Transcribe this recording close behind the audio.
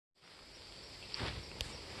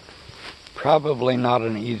probably not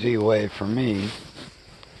an easy way for me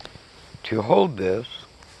to hold this.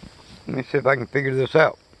 Let me see if I can figure this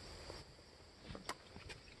out.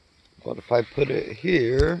 What if I put it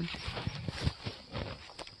here?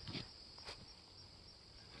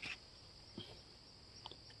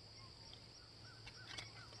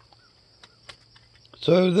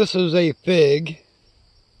 So this is a fig.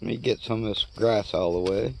 Let me get some of this grass out of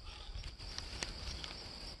the way.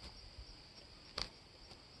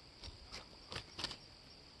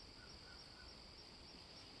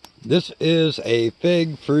 This is a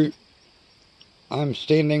fig fruit. I'm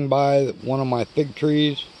standing by one of my fig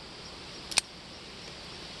trees.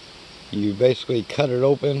 You basically cut it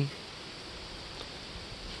open.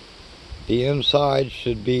 The inside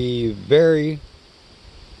should be very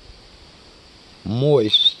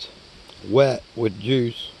moist, wet with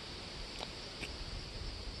juice.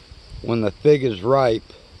 When the fig is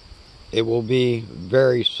ripe, it will be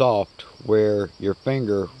very soft where your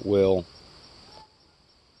finger will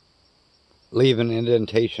leave an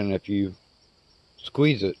indentation if you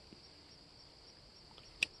squeeze it.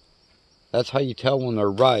 That's how you tell when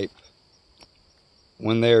they're ripe.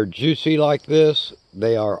 When they're juicy like this,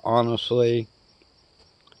 they are honestly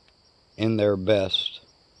in their best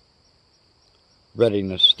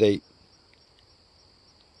readiness state.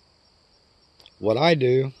 What I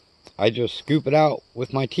do, I just scoop it out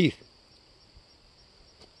with my teeth.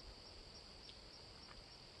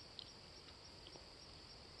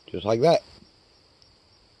 Just like that.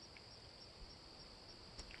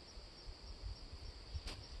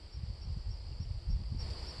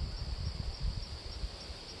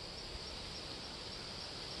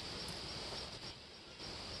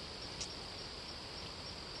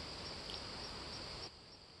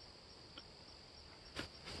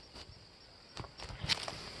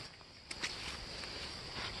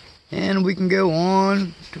 And we can go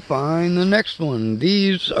on to find the next one.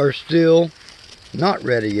 These are still not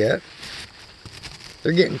ready yet.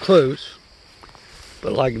 They're getting close.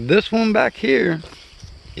 But like this one back here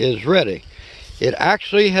is ready. It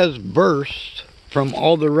actually has burst from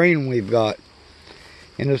all the rain we've got.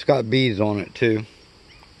 And it's got bees on it too.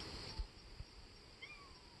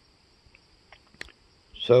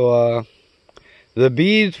 So the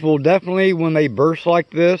bees will definitely, when they burst like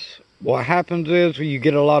this, what happens is when you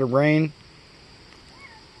get a lot of rain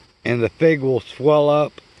and the fig will swell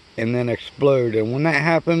up and then explode. And when that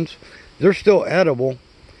happens, they're still edible,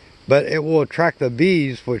 but it will attract the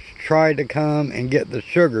bees which try to come and get the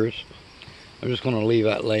sugars. I'm just going to leave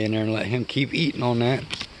that laying there and let him keep eating on that.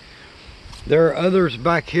 There are others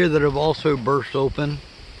back here that have also burst open.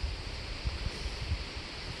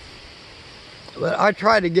 But I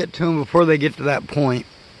try to get to them before they get to that point.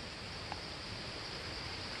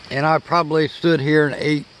 And I probably stood here and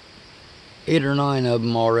ate 8 or 9 of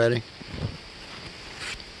them already.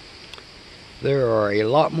 There are a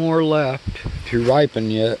lot more left to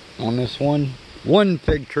ripen yet on this one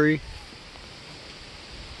fig tree.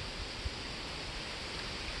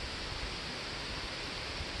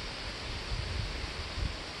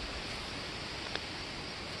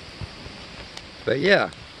 But yeah,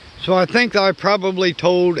 so I think I probably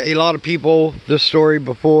told a lot of people this story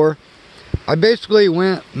before. I basically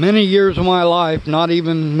went many years of my life not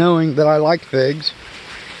even knowing that I liked figs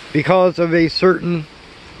because of a certain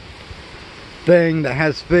thing that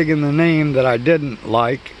has fig in the name that I didn't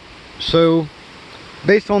like. So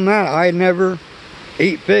based on that, I never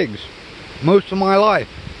ate figs most of my life.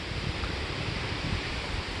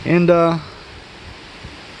 And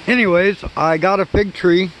anyways, I got a fig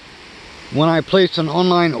tree when I placed an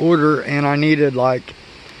online order, and I needed like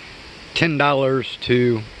 $10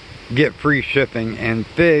 to get free shipping, and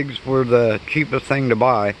figs were the cheapest thing to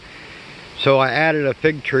buy. So I added a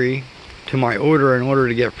fig tree to my order in order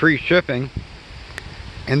to get free shipping.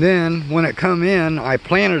 And then when it come in, I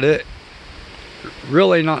planted it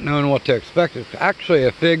really not knowing what to expect. It's actually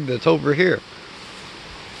a fig that's over here.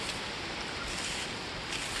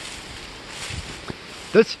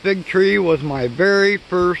 This fig tree was my very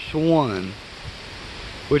first one,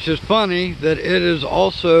 which is funny that it is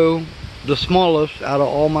also the smallest out of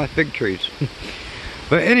all my fig trees.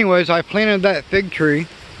 But anyways, I planted that fig tree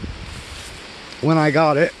when I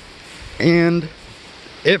got it, and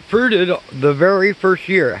it fruited the very first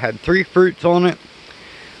year. It had 3 fruits on it,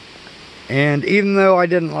 and even though I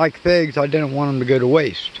didn't like figs, I didn't want them to go to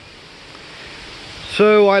waste.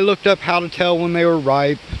 So I looked up how to tell when they were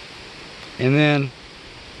ripe, and then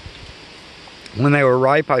when they were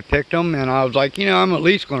ripe, I picked them, and I was like, you know, I'm at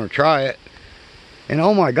least going to try it. And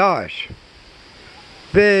oh my gosh,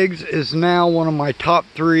 figs is now one of my top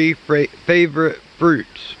 3 favorite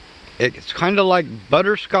fruits. It's kind of like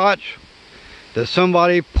butterscotch, that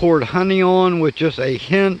somebody poured honey on with just a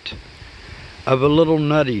hint of a little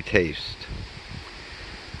nutty taste.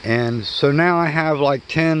 And so now I have like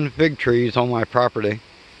 10 fig trees on my property.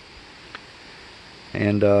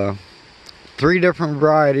 And 3 different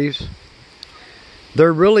varieties.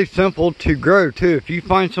 They're really simple to grow too. If you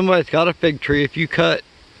find somebody that's got a fig tree, if you cut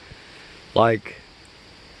like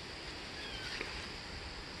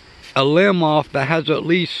a limb off that has at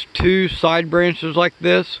least 2 side branches like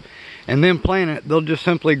this and then plant it, they'll just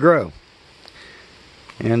simply grow.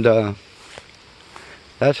 And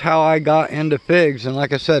that's how I got into figs. And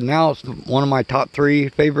like I said, now it's one of my top 3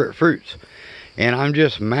 favorite fruits. And I'm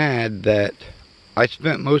just mad that I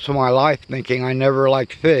spent most of my life thinking I never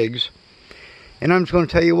liked figs. And I'm just going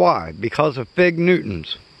to tell you why. Because of fig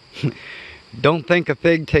Newtons. Don't think a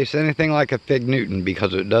fig tastes anything like a fig Newton,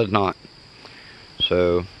 because it does not.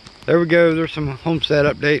 So there we go. There's some homestead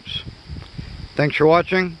updates. Thanks for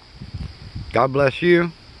watching. God bless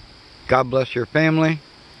you. God bless your family.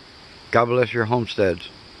 God bless your homesteads.